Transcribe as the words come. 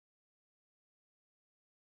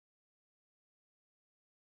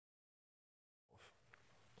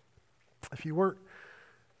If you weren't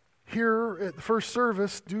here at the first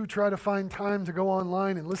service, do try to find time to go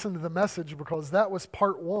online and listen to the message, because that was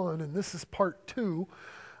part 1 and this is part 2.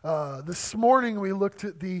 This morning we looked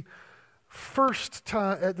at the first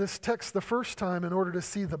time at this text the first time in order to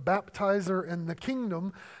see the baptizer and the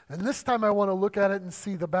kingdom, and this time I want to look at it and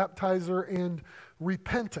see the baptizer and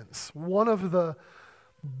repentance. One of the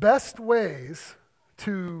best ways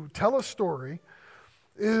to tell a story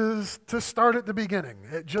is to start at the beginning.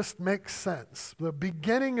 It just makes sense. The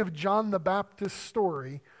beginning of John the Baptist's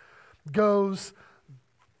story goes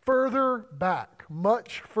further back,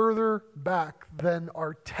 much further back than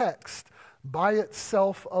our text by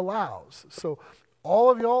itself allows. So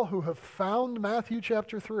all of y'all who have found Matthew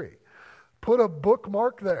chapter 3, put a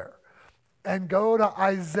bookmark there and go to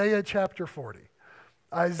Isaiah chapter 40.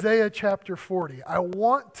 Isaiah chapter 40. I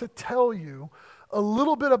want to tell you a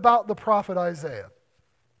little bit about the prophet Isaiah.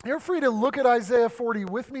 You're free to look at Isaiah 40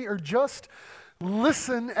 with me or just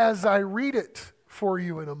listen as I read it for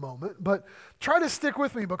you in a moment. But try to stick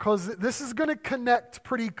with me because this is going to connect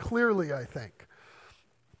pretty clearly, I think.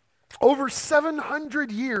 Over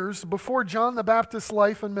 700 years before John the Baptist's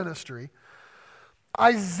life and ministry,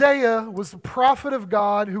 Isaiah was the prophet of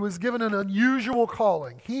God who was given an unusual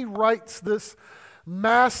calling. He writes this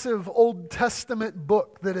massive Old Testament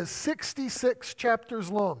book that is 66 chapters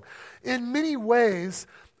long. In many ways,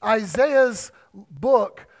 Isaiah's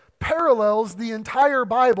book parallels the entire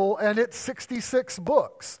Bible and its 66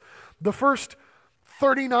 books. The first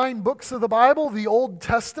 39 books of the Bible, the Old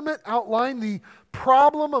Testament, outline the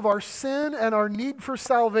problem of our sin and our need for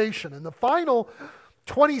salvation. And the final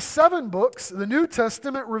 27 books, the New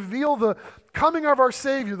Testament, reveal the coming of our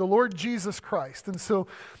Savior, the Lord Jesus Christ. And so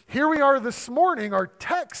here we are this morning. Our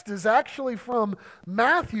text is actually from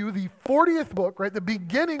Matthew, the 40th book, right? The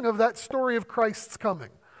beginning of that story of Christ's coming.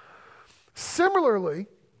 Similarly,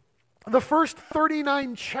 the first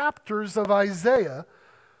 39 chapters of Isaiah,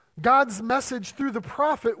 God's message through the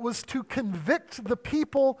prophet was to convict the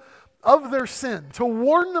people of their sin, to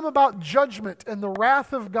warn them about judgment and the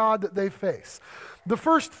wrath of God that they face. The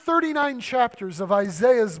first 39 chapters of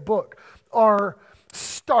Isaiah's book are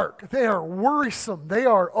stark. They are worrisome. They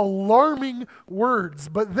are alarming words.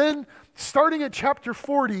 But then, starting at chapter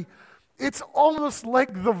 40, it's almost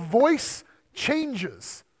like the voice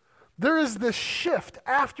changes. There is this shift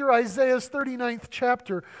after Isaiah's 39th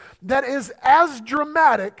chapter that is as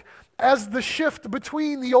dramatic as the shift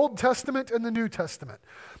between the Old Testament and the New Testament.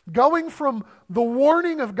 Going from the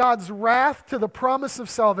warning of God's wrath to the promise of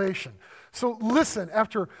salvation. So listen,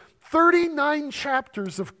 after 39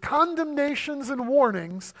 chapters of condemnations and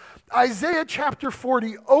warnings, Isaiah chapter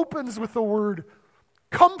 40 opens with the word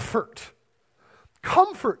comfort.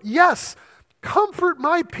 Comfort, yes, comfort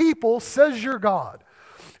my people, says your God.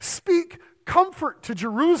 Speak comfort to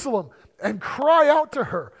Jerusalem and cry out to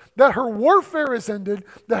her that her warfare is ended,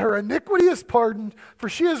 that her iniquity is pardoned, for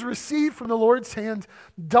she has received from the Lord's hand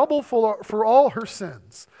double for all her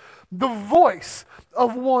sins. The voice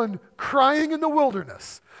of one crying in the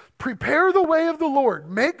wilderness, prepare the way of the Lord,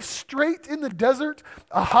 make straight in the desert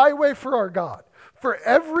a highway for our God. For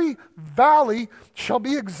every valley shall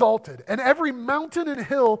be exalted, and every mountain and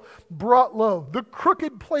hill brought low. The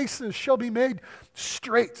crooked places shall be made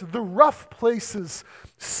straight, the rough places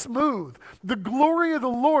smooth. The glory of the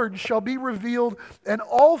Lord shall be revealed, and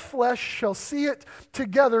all flesh shall see it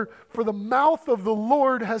together, for the mouth of the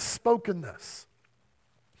Lord has spoken this.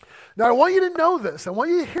 Now I want you to know this, I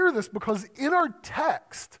want you to hear this, because in our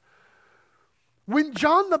text, when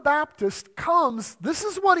John the Baptist comes, this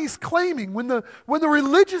is what he's claiming. When the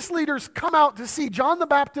religious leaders come out to see John the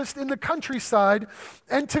Baptist in the countryside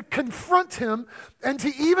and to confront him and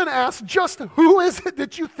to even ask, just who is it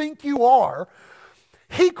that you think you are?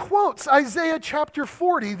 He quotes Isaiah chapter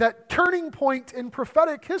 40, that turning point in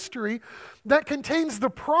prophetic history that contains the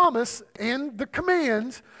promise and the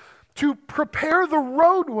command to prepare the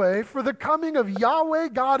roadway for the coming of Yahweh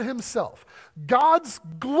God himself. God's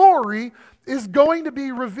glory is going to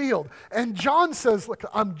be revealed. And John says, look,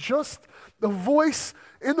 I'm just the voice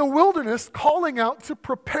in the wilderness calling out to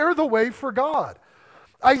prepare the way for God.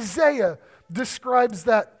 Isaiah describes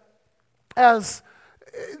that as,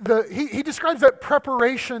 he describes that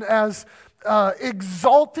preparation as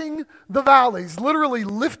exalting the valleys, literally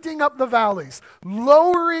lifting up the valleys,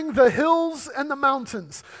 lowering the hills and the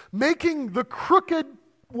mountains, making the crooked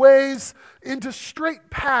ways into straight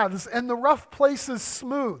paths and the rough places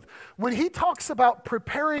smooth. When he talks about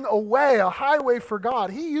preparing a way, a highway for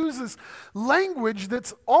God, he uses language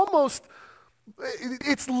that's almost,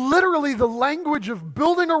 it's literally the language of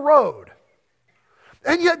building a road.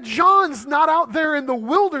 And yet John's not out there in the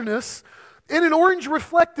wilderness in an orange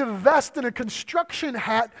reflective vest and a construction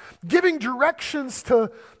hat, giving directions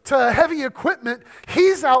to heavy equipment.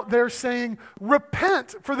 He's out there saying,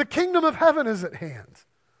 repent, for the kingdom of heaven is at hand.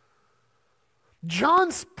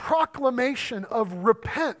 John's proclamation of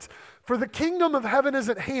repent, for the kingdom of heaven is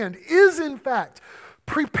at hand, is in fact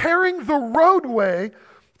preparing the roadway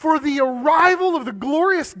for the arrival of the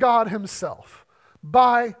glorious God himself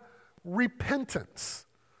by repentance.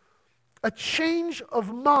 A change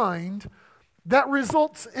of mind that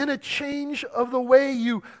results in a change of the way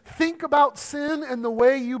you think about sin and the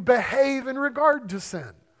way you behave in regard to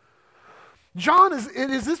sin. John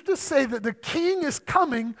is this to say that the king is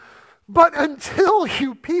coming, but until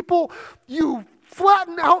you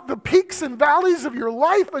flatten out the peaks and valleys of your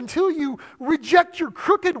life, until you reject your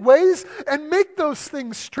crooked ways and make those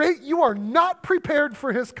things straight, you are not prepared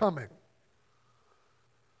for his coming.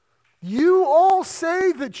 You all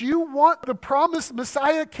say that you want the promised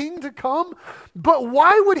Messiah King to come, but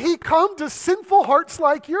why would he come to sinful hearts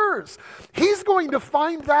like yours? He's going to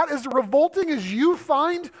find that as revolting as you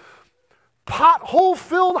find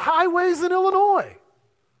pothole-filled highways in Illinois.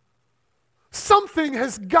 Something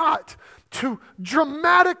has got to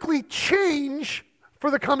dramatically change for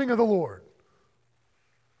the coming of the Lord.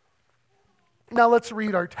 Now let's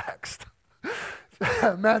read our text.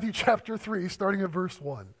 Matthew chapter 3, starting at verse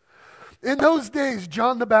 1. In those days,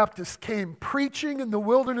 John the Baptist came preaching in the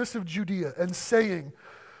wilderness of Judea and saying,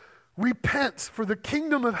 repent, for the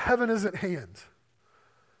kingdom of heaven is at hand.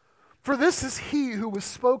 For this is he who was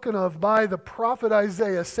spoken of by the prophet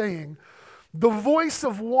Isaiah, saying, the voice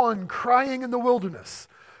of one crying in the wilderness,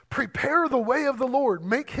 prepare the way of the Lord,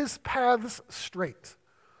 make his paths straight.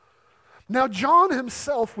 Now John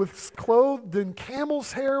himself was clothed in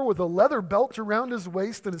camel's hair with a leather belt around his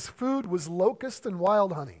waist, and his food was locust and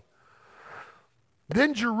wild honey.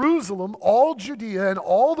 Then Jerusalem, all Judea, and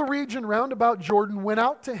all the region round about Jordan went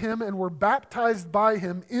out to him and were baptized by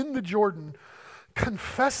him in the Jordan,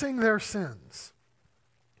 confessing their sins.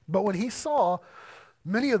 But when he saw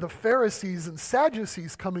many of the Pharisees and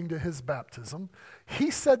Sadducees coming to his baptism, he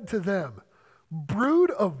said to them,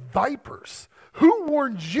 brood of vipers, who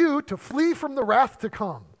warned you to flee from the wrath to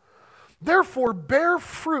come? Therefore bear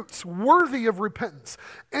fruits worthy of repentance,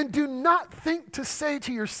 and do not think to say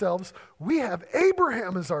to yourselves, we have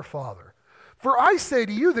Abraham as our father. For I say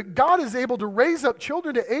to you that God is able to raise up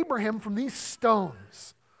children to Abraham from these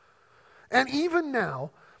stones. And even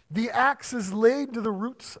now the axe is laid to the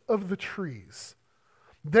roots of the trees.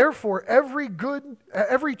 Therefore,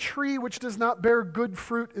 every tree which does not bear good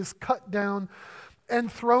fruit is cut down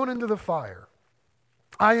and thrown into the fire.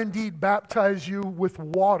 I indeed baptize you with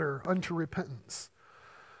water unto repentance.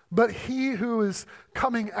 But he who is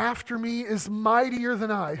coming after me is mightier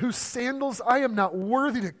than I, whose sandals I am not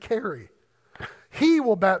worthy to carry. He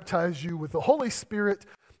will baptize you with the Holy Spirit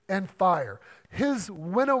and fire. His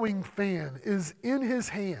winnowing fan is in his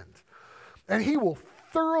hand, and he will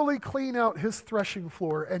thoroughly clean out his threshing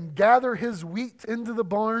floor and gather his wheat into the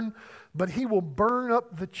barn, but he will burn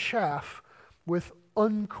up the chaff with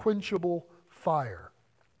unquenchable fire.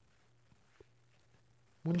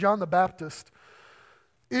 When John the Baptist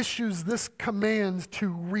issues this command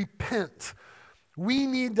to repent, we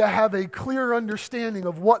need to have a clear understanding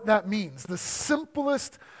of what that means. The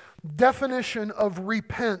simplest definition of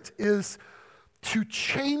repent is to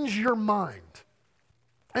change your mind.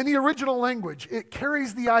 In the original language, it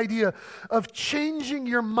carries the idea of changing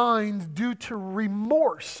your mind due to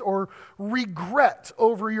remorse or regret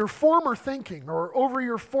over your former thinking or over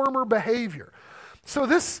your former behavior. So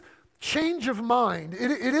this change of mind, it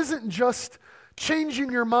isn't just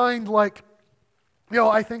changing your mind like,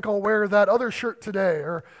 I think I'll wear that other shirt today,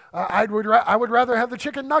 or I would rather have the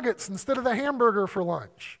chicken nuggets instead of the hamburger for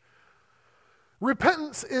lunch.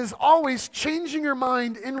 Repentance is always changing your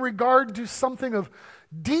mind in regard to something of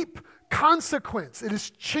deep consequence. It is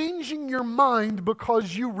changing your mind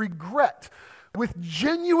because you regret with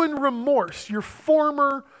genuine remorse your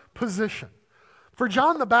former position. For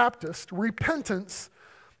John the Baptist, repentance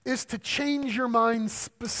is to change your mind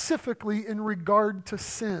specifically in regard to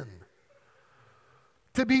sin.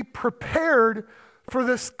 To be prepared for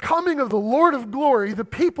this coming of the Lord of glory, the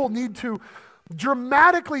people need to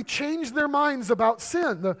dramatically change their minds about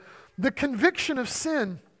sin. The conviction of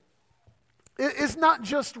sin is not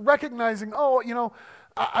just recognizing,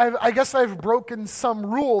 I guess I've broken some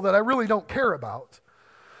rule that I really don't care about.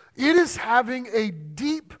 It is having a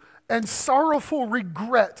deep and sorrowful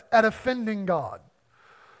regret at offending God.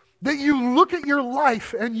 That you look at your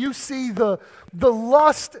life and you see the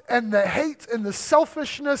lust and the hate and the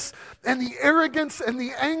selfishness and the arrogance and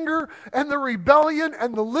the anger and the rebellion,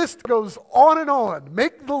 and the list goes on and on.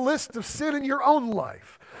 Make the list of sin in your own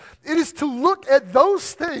life. It is to look at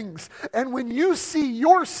those things, and when you see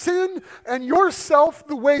your sin and yourself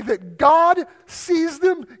the way that God sees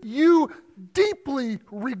them, you deeply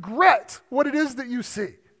regret what it is that you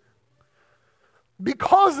see.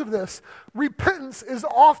 Because of this, repentance is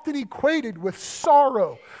often equated with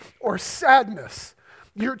sorrow or sadness.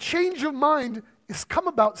 Your change of mind has come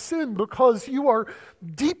about sin because you are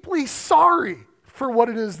deeply sorry for what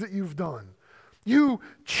it is that you've done. You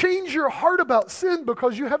change your heart about sin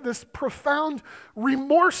because you have this profound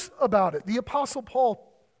remorse about it. The Apostle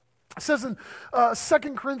Paul says in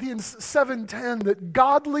 2 Corinthians 7:10 that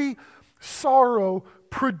godly sorrow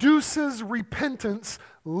produces repentance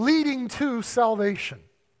leading to salvation.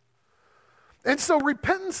 And so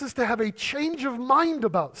repentance is to have a change of mind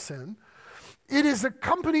about sin. It is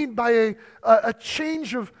accompanied by a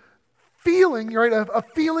change of feeling, right? A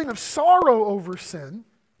feeling of sorrow over sin.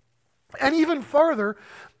 And even further,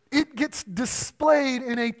 it gets displayed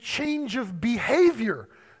in a change of behavior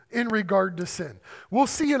in regard to sin. We'll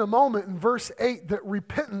see in a moment in verse 8 that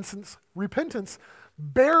repentance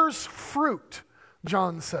bears fruit,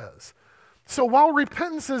 John says. So while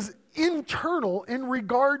repentance is internal in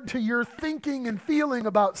regard to your thinking and feeling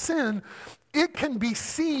about sin, it can be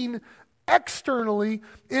seen externally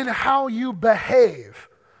in how you behave.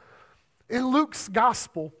 In Luke's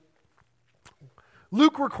gospel,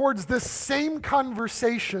 Luke records this same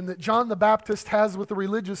conversation that John the Baptist has with the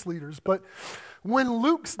religious leaders, but when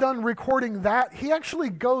Luke's done recording that, he actually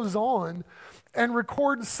goes on and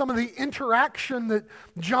records some of the interaction that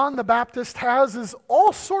John the Baptist has as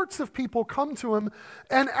all sorts of people come to him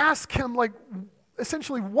and ask him, like,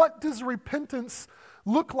 essentially, what does repentance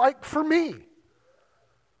look like for me?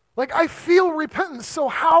 Like, I feel repentance, so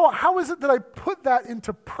how is it that I put that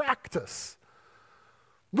into practice?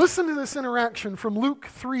 Listen to this interaction from Luke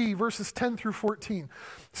 3, verses 10 through 14.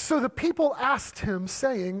 So the people asked him,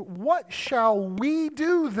 saying, "What shall we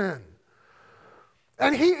do then?"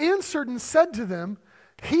 And he answered and said to them,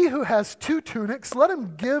 "He who has 2 tunics, let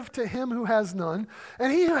him give to him who has none.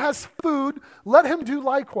 And he who has food, let him do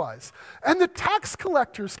likewise." And the tax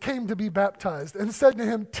collectors came to be baptized and said to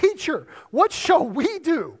him, "Teacher, what shall we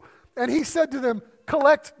do?" And he said to them,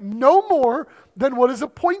 "Collect no more than what is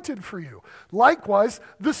appointed for you." Likewise,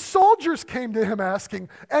 the soldiers came to him asking,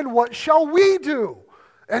 "And what shall we do?"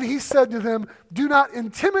 And he said to them, "Do not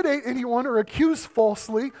intimidate anyone or accuse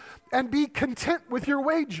falsely, and be content with your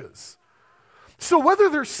wages." So whether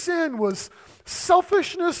their sin was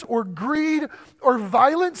selfishness or greed or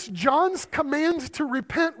violence, John's command to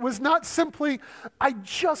repent was not simply, "I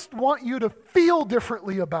just want you to feel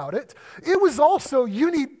differently about it." It was also, you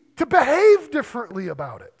need to behave differently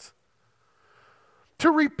about it.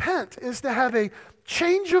 To repent is to have a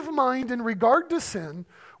change of mind in regard to sin,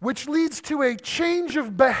 which leads to a change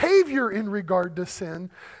of behavior in regard to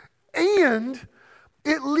sin, and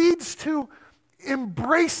it leads to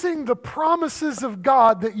embracing the promises of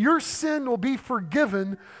God that your sin will be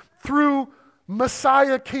forgiven through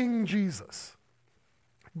Messiah King Jesus.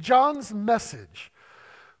 John's message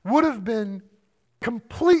would have been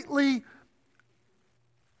completely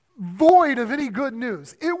void of any good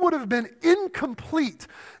news. It would have been incomplete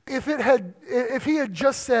if he had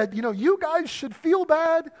just said, you guys should feel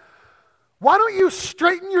bad. Why don't you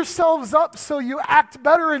straighten yourselves up so you act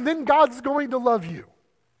better, and then God's going to love you?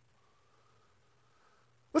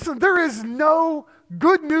 Listen, there is no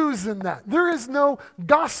good news in that. There is no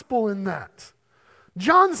gospel in that.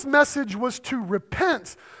 John's message was to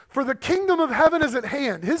repent, for the kingdom of heaven is at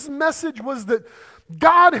hand. His message was that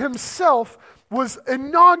God himself was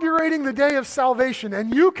inaugurating the day of salvation,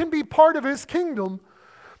 and you can be part of his kingdom,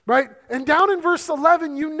 right? And down in verse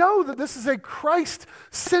 11, you know that this is a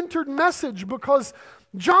Christ-centered message, because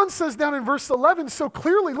John says down in verse 11 so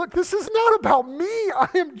clearly, look, this is not about me. I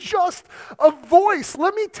am just a voice.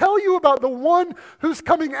 Let me tell you about the one who's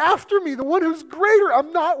coming after me, the one who's greater.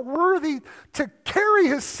 I'm not worthy to carry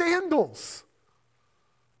his sandals.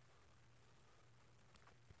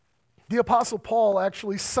 The Apostle Paul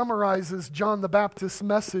actually summarizes John the Baptist's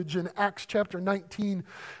message in Acts chapter 19,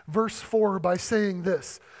 verse 4 by saying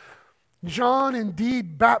this: "John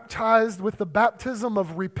indeed baptized with the baptism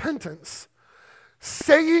of repentance,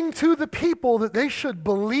 saying to the people that they should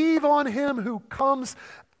believe on him who comes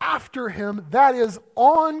after him, that is,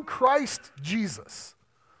 on Christ Jesus."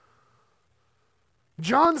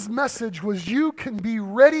 John's message was, you can be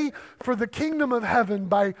ready for the kingdom of heaven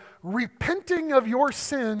by repenting of your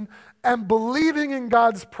sin and believing in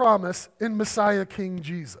God's promise in Messiah King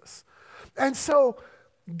Jesus. And so,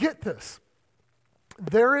 get this.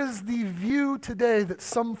 There is the view today that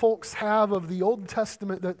some folks have of the Old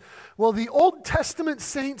Testament that, well, the Old Testament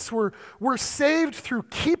saints were saved through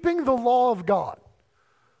keeping the law of God.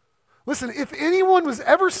 Listen, if anyone was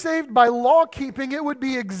ever saved by law keeping, it would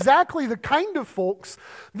be exactly the kind of folks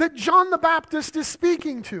that John the Baptist is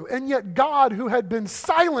speaking to. And yet God, who had been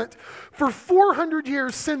silent for 400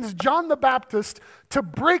 years, sends John the Baptist to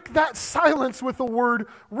break that silence with the word,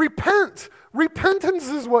 repent. Repentance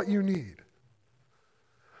is what you need.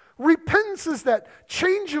 Repentance is that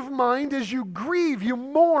change of mind as you grieve, you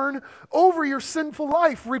mourn over your sinful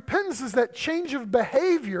life. Repentance is that change of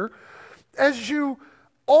behavior as you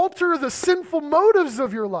alter the sinful motives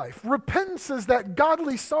of your life. Repentance is that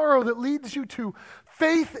godly sorrow that leads you to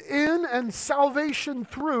faith in and salvation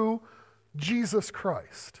through Jesus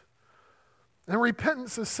Christ. And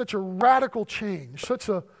repentance is such a radical change, such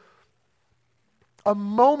a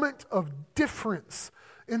moment of difference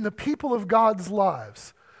in the people of God's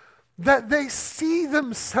lives, that they see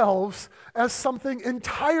themselves as something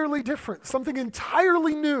entirely different, something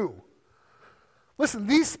entirely new. Listen,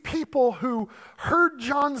 these people who heard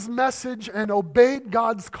John's message and obeyed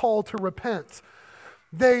God's call to repent,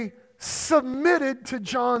 they submitted to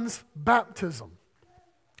John's baptism.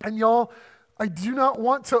 And y'all, I do not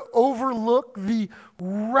want to overlook the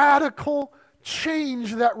radical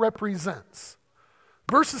change that represents.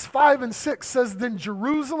 Verses 5 and 6 says, "Then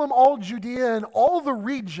Jerusalem, all Judea, and all the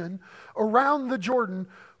region around the Jordan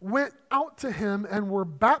went out to him and were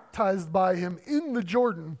baptized by him in the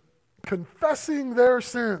Jordan, confessing their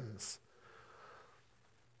sins."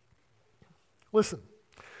 Listen,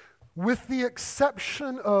 with the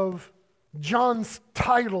exception of John's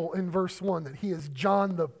title in verse 1, that he is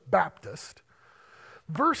John the Baptist,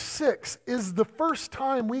 verse 6 is the first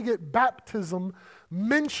time we get baptism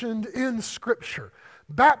mentioned in Scripture.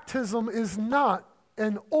 Baptism is not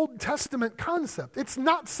an Old Testament concept. It's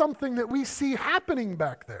not something that we see happening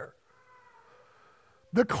back there.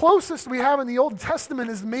 The closest we have in the Old Testament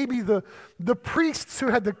is maybe the priests who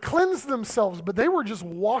had to cleanse themselves, but they were just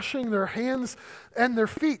washing their hands and their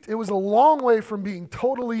feet. It was a long way from being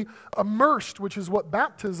totally immersed, which is what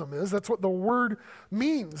baptism is. That's what the word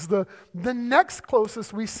means. The next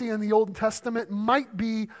closest we see in the Old Testament might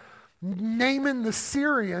be Naaman the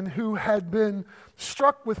Syrian, who had been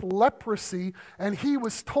struck with leprosy, and he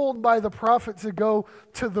was told by the prophet to go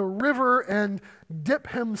to the river and dip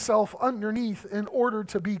himself underneath in order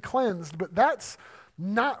to be cleansed. But that's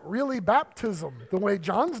not really baptism, the way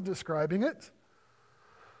John's describing it.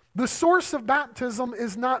 The source of baptism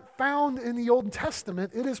is not found in the Old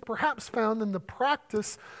Testament. It is perhaps found in the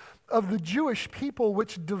practice of the Jewish people,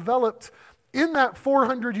 which developed in that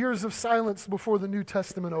 400 years of silence before the New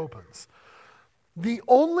Testament opens. The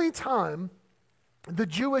only time the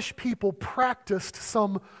Jewish people practiced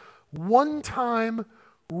some one-time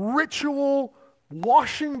ritual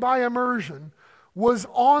washing by immersion was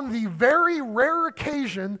on the very rare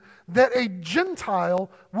occasion that a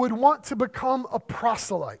Gentile would want to become a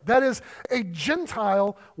proselyte. That is, a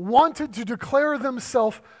Gentile wanted to declare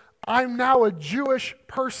themselves, I'm now a Jewish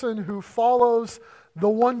person who follows the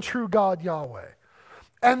one true God, Yahweh.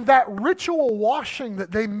 And that ritual washing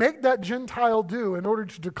that they make that Gentile do in order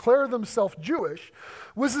to declare themselves Jewish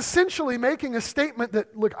was essentially making a statement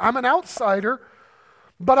that, look, I'm an outsider,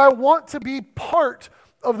 but I want to be part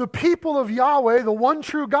of the people of Yahweh, the one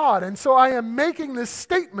true God. And so I am making this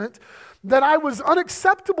statement that I was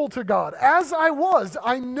unacceptable to God. As I was,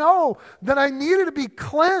 I know that I needed to be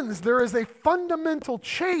cleansed. There is a fundamental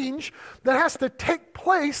change that has to take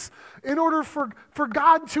place in order for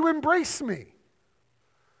God to embrace me.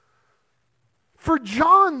 For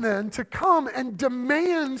John then to come and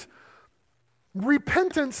demand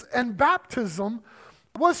repentance and baptism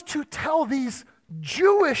was to tell these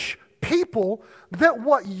Jewish people that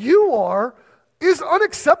what you are is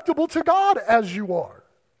unacceptable to God as you are.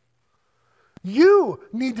 You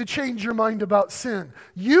need to change your mind about sin.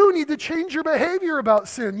 You need to change your behavior about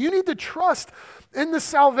sin. You need to trust in the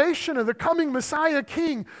salvation of the coming Messiah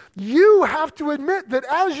King. You have to admit that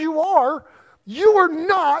as you are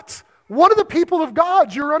not one of the people of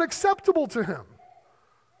God. You're unacceptable to him.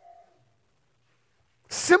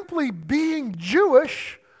 Simply being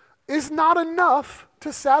Jewish is not enough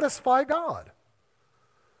to satisfy God.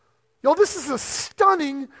 Y'all, this is a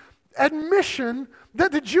stunning admission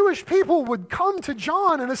that the Jewish people would come to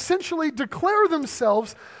John and essentially declare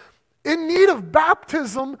themselves in need of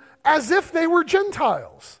baptism as if they were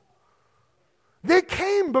Gentiles. They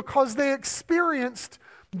came because they experienced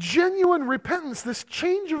genuine repentance, this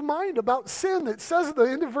change of mind about sin. It says at the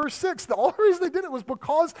end of verse 6, the only reason they did it was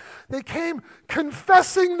because they came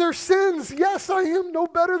confessing their sins. Yes, I am no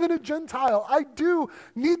better than a Gentile. I do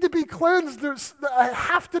need to be cleansed. I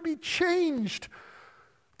have to be changed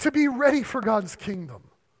to be ready for God's kingdom.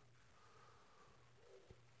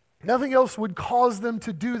 Nothing else would cause them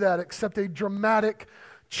to do that except a dramatic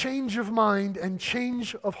change of mind and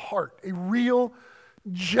change of heart, a real,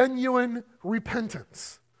 genuine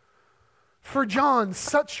repentance. For John,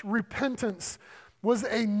 such repentance was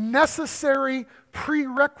a necessary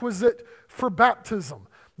prerequisite for baptism.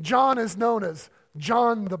 John is known as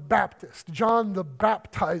John the Baptist, John the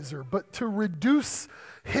Baptizer, but to reduce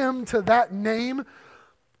him to that name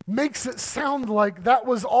makes it sound like that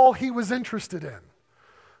was all he was interested in.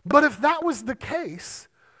 But if that was the case,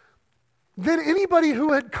 then anybody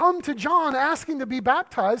who had come to John asking to be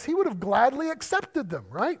baptized, he would have gladly accepted them,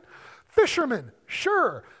 right? Fishermen,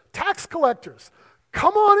 sure. Tax collectors,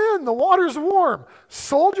 come on in, the water's warm.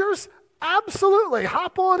 Soldiers, absolutely,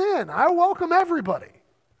 hop on in. I welcome everybody.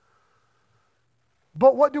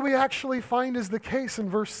 But what do we actually find is the case in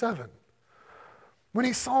verse 7? When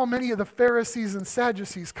he saw many of the Pharisees and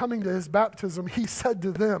Sadducees coming to his baptism, he said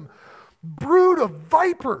to them, "Brood of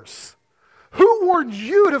vipers, who warned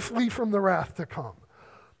you to flee from the wrath to come?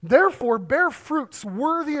 Therefore bear fruits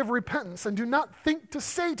worthy of repentance, and do not think to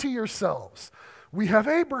say to yourselves, 'We have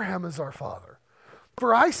Abraham as our father.'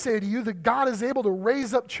 For I say to you that God is able to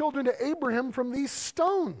raise up children to Abraham from these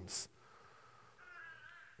stones."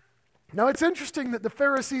 Now it's interesting that the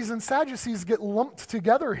Pharisees and Sadducees get lumped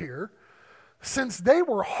together here, since they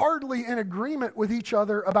were hardly in agreement with each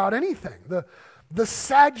other about anything. The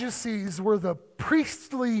Sadducees were the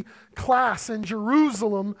priestly class in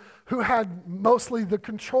Jerusalem who had mostly the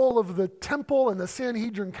control of the temple and the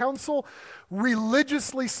Sanhedrin council.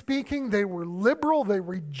 Religiously speaking, they were liberal. They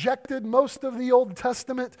rejected most of the Old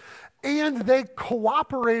Testament, and they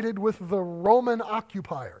cooperated with the Roman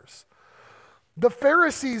occupiers. The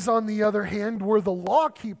Pharisees, on the other hand, were the law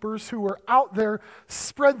keepers who were out there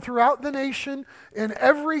spread throughout the nation. In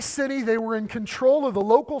every city, they were in control of the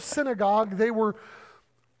local synagogue. They were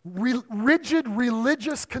rigid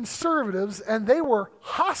religious conservatives, and they were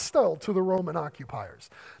hostile to the Roman occupiers.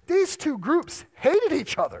 These two groups hated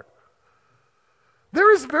each other.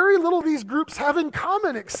 There is very little these groups have in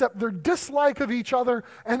common except their dislike of each other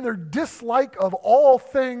and their dislike of all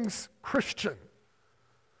things Christian.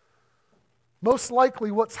 Most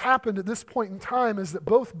likely what's happened at this point in time is that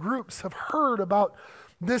both groups have heard about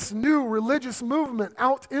this new religious movement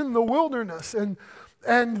out in the wilderness, and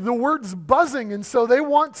the word's buzzing, and so they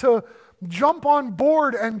want to jump on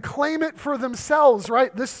board and claim it for themselves,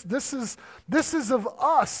 right? This is of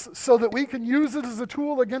us so that we can use it as a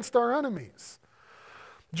tool against our enemies.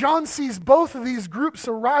 John sees both of these groups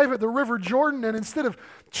arrive at the River Jordan, and instead of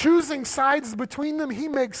choosing sides between them, he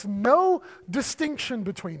makes no distinction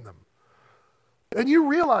between them. And you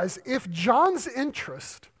realize if John's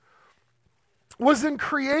interest was in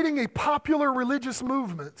creating a popular religious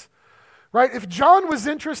movement, right? If John was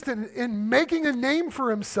interested in making a name for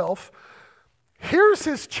himself, here's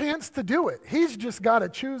his chance to do it. He's just got to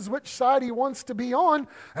choose which side he wants to be on,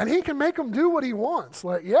 and he can make them do what he wants.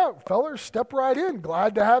 Like, yeah, fellers, step right in.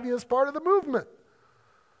 Glad to have you as part of the movement.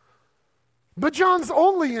 But John's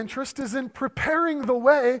only interest is in preparing the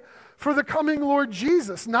way for the coming Lord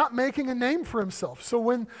Jesus, not making a name for himself. So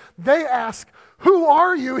when they ask, "Who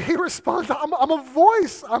are you?" he responds, I'm a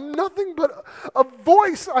voice. I'm nothing but a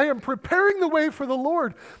voice. I am preparing the way for the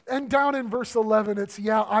Lord. And down in verse 11, it's,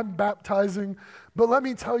 yeah, I'm baptizing, but let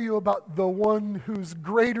me tell you about the one who's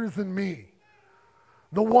greater than me,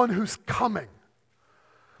 the one who's coming.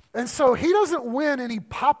 And so he doesn't win any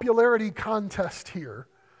popularity contest here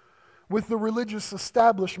with the religious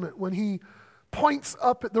establishment when he points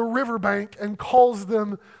up at the riverbank and calls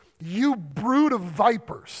them, "You brood of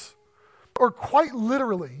vipers," or quite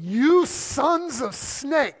literally, "You sons of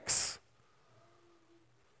snakes."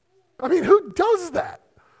 I mean, who does that?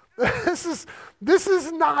 This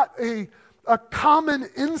is not a common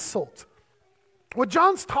insult. What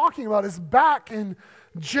John's talking about is back in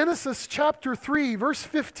Genesis chapter 3, verse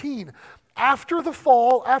 15. After the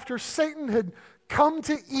fall, after Satan had come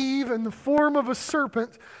to Eve in the form of a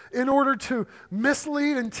serpent in order to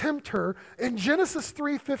mislead and tempt her, in Genesis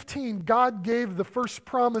 3:15, God gave the first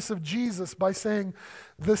promise of Jesus by saying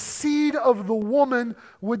the seed of the woman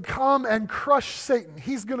would come and crush Satan.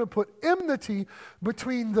 He's going to put enmity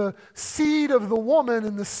between the seed of the woman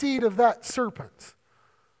and the seed of that serpent.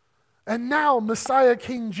 And now Messiah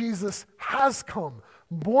King Jesus has come.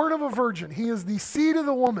 born of a virgin. He is the seed of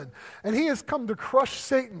the woman, and he has come to crush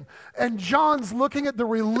Satan. And John's looking at the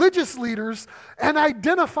religious leaders and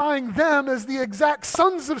identifying them as the exact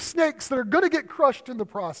sons of snakes that are going to get crushed in the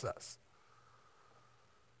process.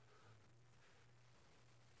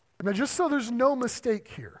 Now, just so there's no mistake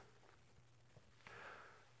here,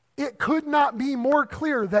 it could not be more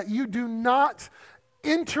clear that you do not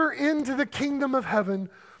enter into the kingdom of heaven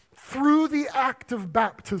through the act of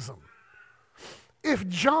baptism. If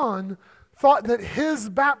John thought that his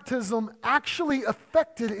baptism actually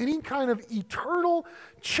affected any kind of eternal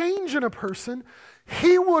change in a person,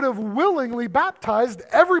 he would have willingly baptized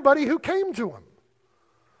everybody who came to him.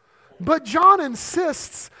 But John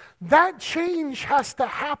insists that change has to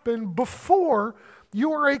happen before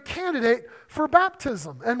you are a candidate for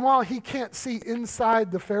baptism. And while he can't see inside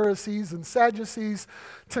the Pharisees and Sadducees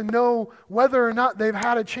to know whether or not they've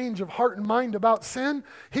had a change of heart and mind about sin,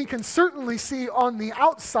 he can certainly see on the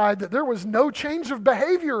outside that there was no change of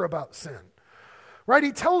behavior about sin. Right?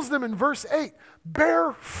 He tells them in verse 8,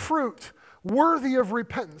 bear fruit worthy of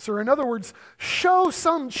repentance. Or in other words, show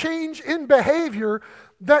some change in behavior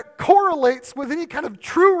that correlates with any kind of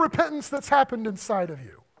true repentance that's happened inside of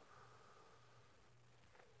you.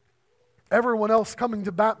 Everyone else coming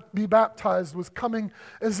to be baptized was coming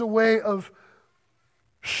as a way of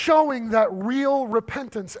showing that real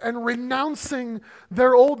repentance and renouncing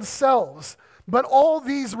their old selves. But all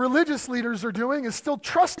these religious leaders are doing is still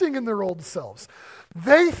trusting in their old selves.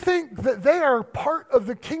 They think that they are part of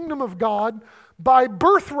the kingdom of God by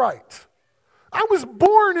birthright. I was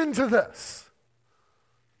born into this.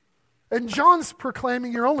 And John's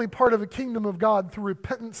proclaiming you're only part of the kingdom of God through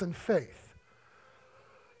repentance and faith.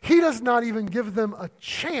 He does not even give them a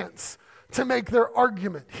chance to make their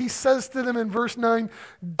argument. He says to them in verse 9,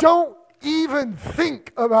 don't even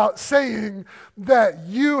think about saying that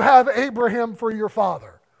you have Abraham for your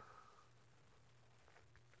father.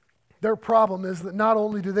 Their problem is that not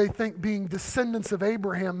only do they think being descendants of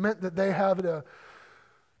Abraham meant that they have a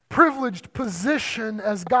privileged position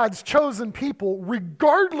as God's chosen people,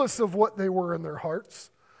 regardless of what they were in their hearts,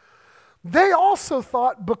 they also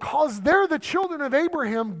thought because they're the children of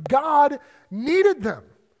Abraham, God needed them.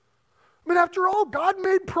 I mean, after all, God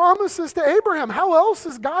made promises to Abraham. How else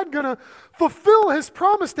is God going to fulfill his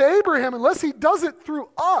promise to Abraham unless he does it through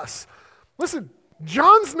us? Listen,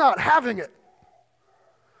 John's not having it.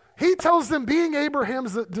 He tells them being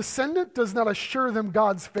Abraham's descendant does not assure them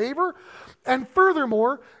God's favor. And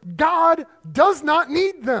furthermore, God does not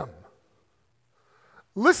need them.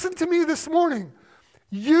 Listen to me this morning.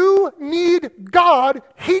 You need God.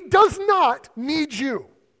 He does not need you.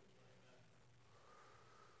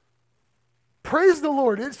 Praise the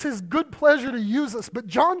Lord. It's his good pleasure to use us. But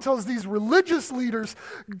John tells these religious leaders,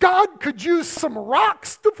 God could use some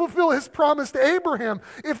rocks to fulfill his promise to Abraham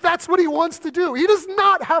if that's what he wants to do. He does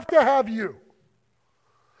not have to have you.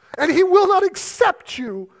 And he will not accept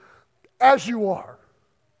you as you are.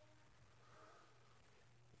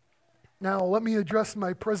 Now, let me address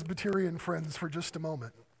my Presbyterian friends for just a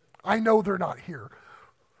moment. I know they're not here.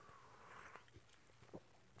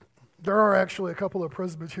 There are actually a couple of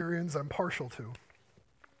Presbyterians I'm partial to.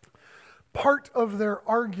 Part of their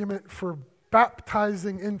argument for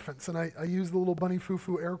baptizing infants, and I use the little bunny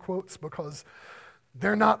foo-foo air quotes because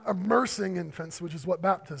they're not immersing infants, which is what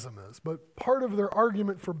baptism is, but part of their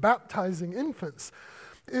argument for baptizing infants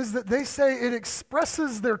is that they say it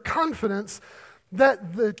expresses their confidence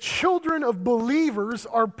that the children of believers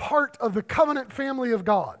are part of the covenant family of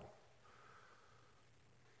God.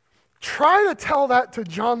 Try to tell that to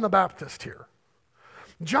John the Baptist here.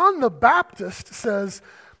 John the Baptist says,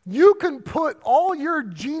 you can put all your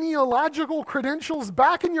genealogical credentials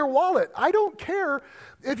back in your wallet. I don't care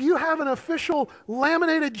if you have an official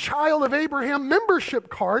laminated Child of Abraham membership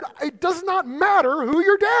card. It does not matter who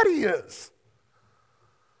your daddy is.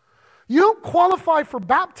 You don't qualify for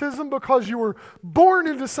baptism because you were born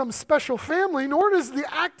into some special family, nor does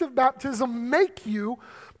the act of baptism make you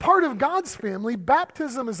part of God's family.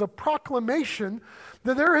 Baptism is a proclamation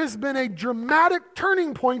that there has been a dramatic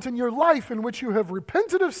turning point in your life in which you have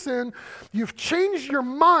repented of sin, you've changed your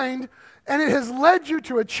mind, and it has led you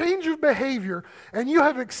to a change of behavior, and you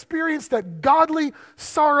have experienced that godly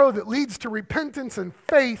sorrow that leads to repentance and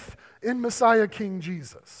faith in Messiah King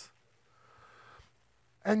Jesus.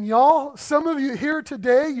 And y'all, some of you here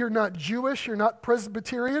today, you're not Jewish, you're not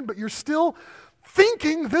Presbyterian, but you're still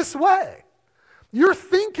thinking this way. You're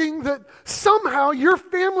thinking that somehow your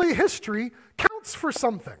family history counts for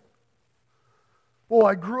something. Well,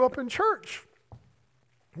 I grew up in church.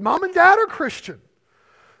 Mom and dad are Christian.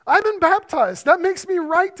 I've been baptized. That makes me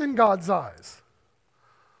right in God's eyes.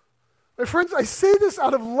 My friends, I say this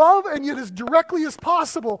out of love and yet as directly as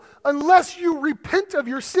possible. Unless you repent of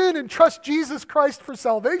your sin and trust Jesus Christ for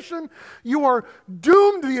salvation, you are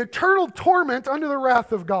doomed to the eternal torment under the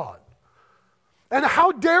wrath of God. And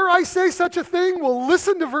how dare I say such a thing? Well,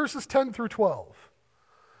 listen to verses 10 through 12.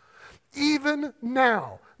 Even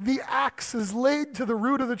now, the axe is laid to the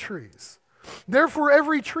root of the trees. Therefore,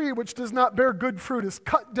 every tree which does not bear good fruit is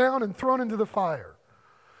cut down and thrown into the fire.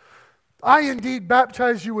 I indeed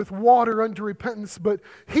baptize you with water unto repentance, but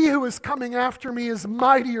he who is coming after me is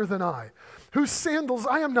mightier than I, whose sandals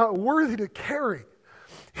I am not worthy to carry.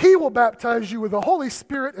 He will baptize you with the Holy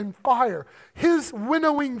Spirit and fire. His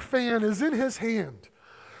winnowing fan is in his hand,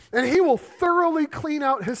 and he will thoroughly clean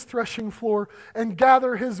out his threshing floor and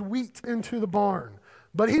gather his wheat into the barn.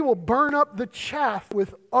 But he will burn up the chaff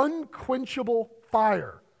with unquenchable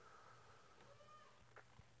fire.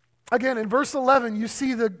 Again, in verse 11, you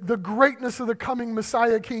see the greatness of the coming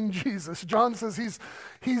Messiah, King Jesus. John says,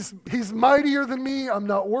 he's mightier than me. I'm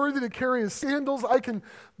not worthy to carry his sandals. I can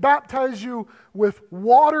baptize you with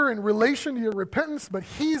water in relation to your repentance, but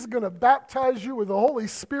he's going to baptize you with the Holy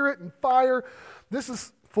Spirit and fire. This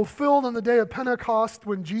is fulfilled on the day of Pentecost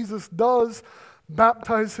when Jesus does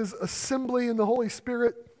baptize his assembly in the Holy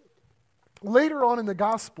Spirit. Later on in the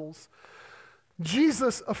Gospels,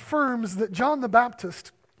 Jesus affirms that John the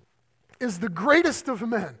Baptist is the greatest of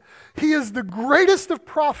men. He is the greatest of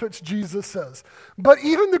prophets, Jesus says. But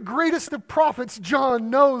even the greatest of prophets,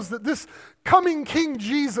 John, knows that this coming King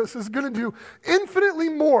Jesus is going to do infinitely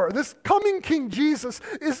more. This coming King Jesus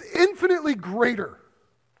is infinitely greater.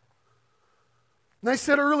 And I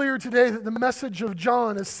said earlier today that the message of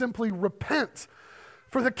John is simply repent,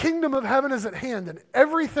 for the kingdom of heaven is at hand. And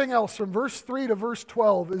everything else from verse 3 to verse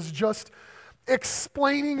 12 is just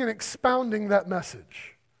explaining and expounding that message.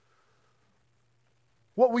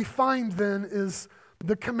 What we find then is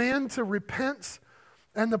the command to repent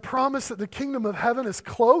and the promise that the kingdom of heaven is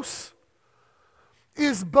close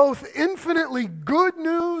is both infinitely good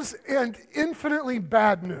news and infinitely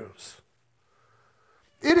bad news.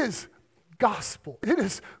 It is gospel. It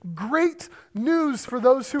is great news for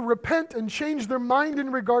those who repent and change their mind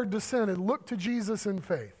in regard to sin and look to Jesus in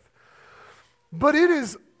faith. But it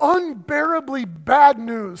is unbearably bad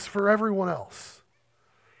news for everyone else.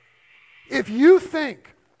 If you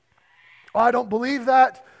think, oh, I don't believe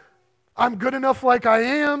that, I'm good enough like I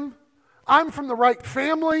am, I'm from the right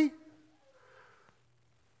family,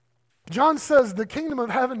 John says the kingdom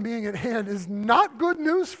of heaven being at hand is not good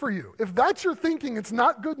news for you. If that's your thinking, it's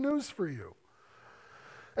not good news for you.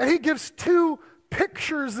 And he gives two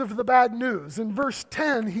pictures of the bad news. In verse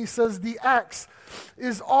 10, he says the axe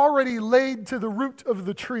is already laid to the root of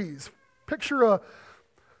the trees. Picture a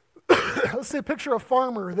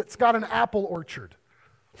farmer that's got an apple orchard.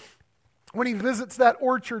 When he visits that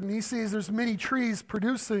orchard and he sees there's many trees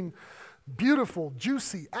producing beautiful,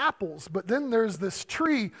 juicy apples, but then there's this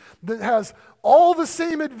tree that has all the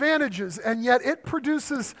same advantages, and yet it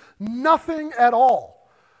produces nothing at all.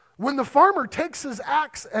 When the farmer takes his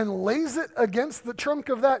axe and lays it against the trunk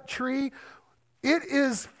of that tree, it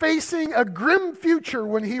is facing a grim future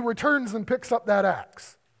when he returns and picks up that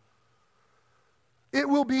axe. It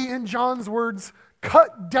will be, in John's words,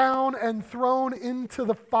 cut down and thrown into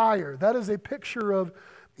the fire. That is a picture of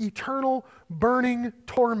eternal burning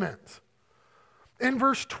torment. In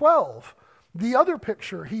verse 12, the other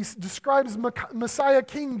picture, he describes Messiah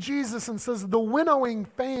King Jesus and says the winnowing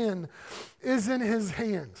fan is in his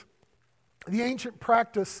hand. The ancient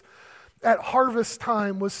practice at harvest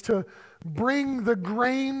time was to bring the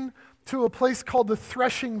grain to a place called the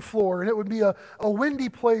threshing floor, and it would be a windy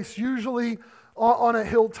place, usually on a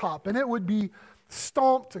hilltop, and it would be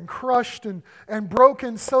stomped and crushed and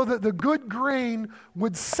broken so that the good grain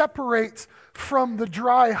would separate from the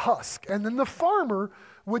dry husk. And then the farmer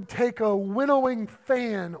would take a winnowing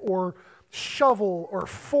fan or shovel or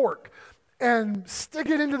fork and stick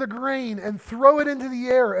it into the grain and throw it into the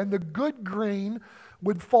air, and the good grain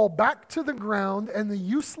would fall back to the ground and the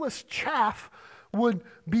useless chaff would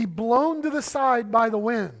be blown to the side by the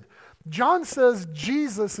wind. John says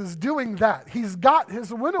Jesus is doing that. He's got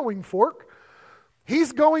his winnowing fork.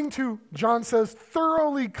 He's going to, John says,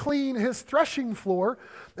 thoroughly clean his threshing floor.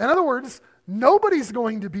 In other words, nobody's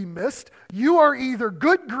going to be missed. You are either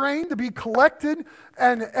good grain to be collected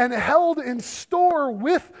and held in store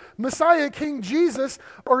with Messiah King Jesus,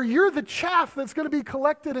 or you're the chaff that's going to be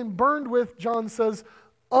collected and burned with, John says,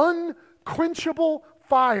 unquenchable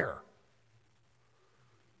fire.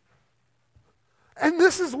 And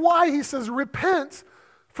this is why he says, repent,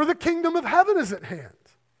 for the kingdom of heaven is at hand.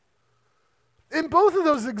 In both of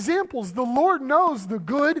those examples, the Lord knows the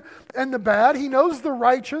good and the bad. He knows the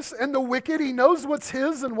righteous and the wicked. He knows what's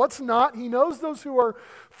His and what's not. He knows those who are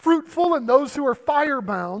fruitful and those who are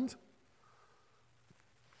firebound.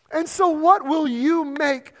 And so what will you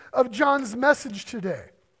make of John's message today?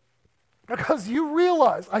 Because you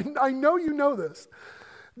realize, I know you know this,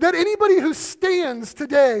 that anybody who stands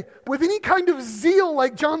today with any kind of zeal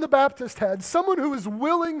like John the Baptist had, someone who is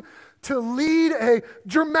willing to lead a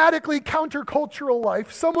dramatically countercultural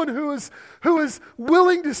life, someone who is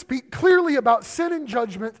willing to speak clearly about sin and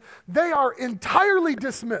judgment, they are entirely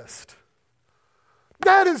dismissed.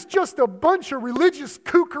 That is just a bunch of religious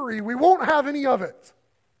kookery. We won't have any of it.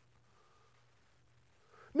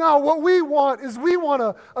 Now, what we want is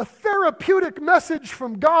a therapeutic message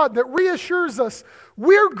from God that reassures us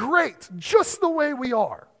we're great just the way we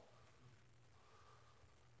are.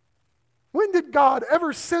 When did God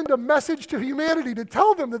ever send a message to humanity to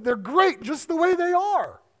tell them that they're great just the way they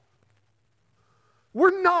are?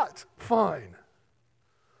 We're not fine.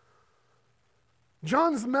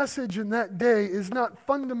 John's message in that day is not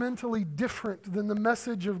fundamentally different than the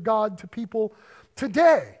message of God to people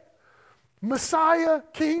today. Messiah,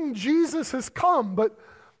 King Jesus has come, but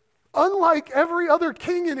unlike every other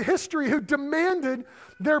king in history who demanded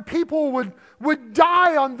their people would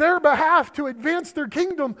die on their behalf to advance their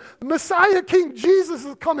kingdom, Messiah, King Jesus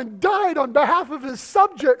has come and died on behalf of His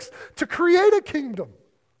subjects to create a kingdom.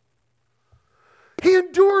 He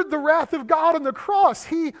endured the wrath of God on the cross.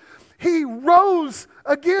 He rose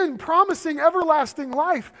again, promising everlasting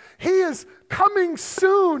life. He is coming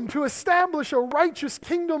soon to establish a righteous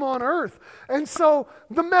kingdom on earth. And so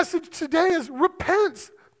the message today is repent.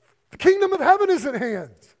 The kingdom of heaven is at hand.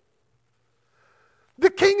 The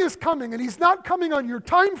king is coming, and He's not coming on your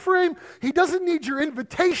time frame. He doesn't need your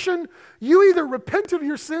invitation. You either repent of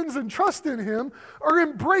your sins and trust in Him, or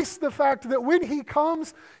embrace the fact that when He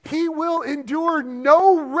comes, He will endure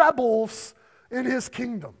no rebels in His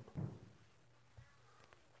kingdom.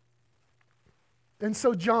 And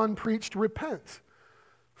so John preached, repent,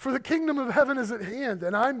 for the kingdom of heaven is at hand.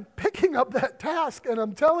 And I'm picking up that task, and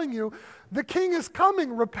I'm telling you, the king is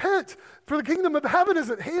coming, repent, for the kingdom of heaven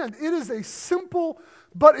is at hand. It is a simple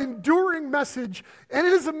but enduring message, and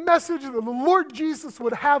it is a message that the Lord Jesus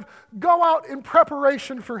would have go out in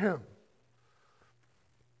preparation for Him.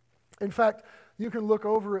 In fact, you can look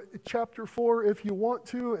over at chapter 4 if you want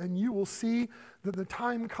to, and you will see that the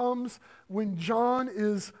time comes when John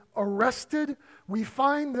is arrested. We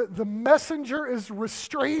find that the messenger is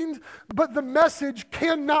restrained, but the message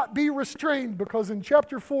cannot be restrained, because in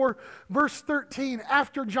chapter 4, verse 13,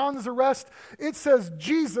 after John's arrest, it says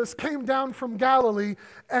Jesus came down from Galilee,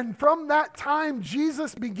 and from that time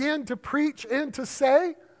Jesus began to preach and to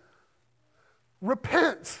say,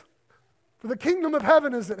 repent, for the kingdom of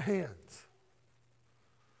heaven is at hand.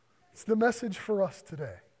 It's the message for us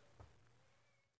today.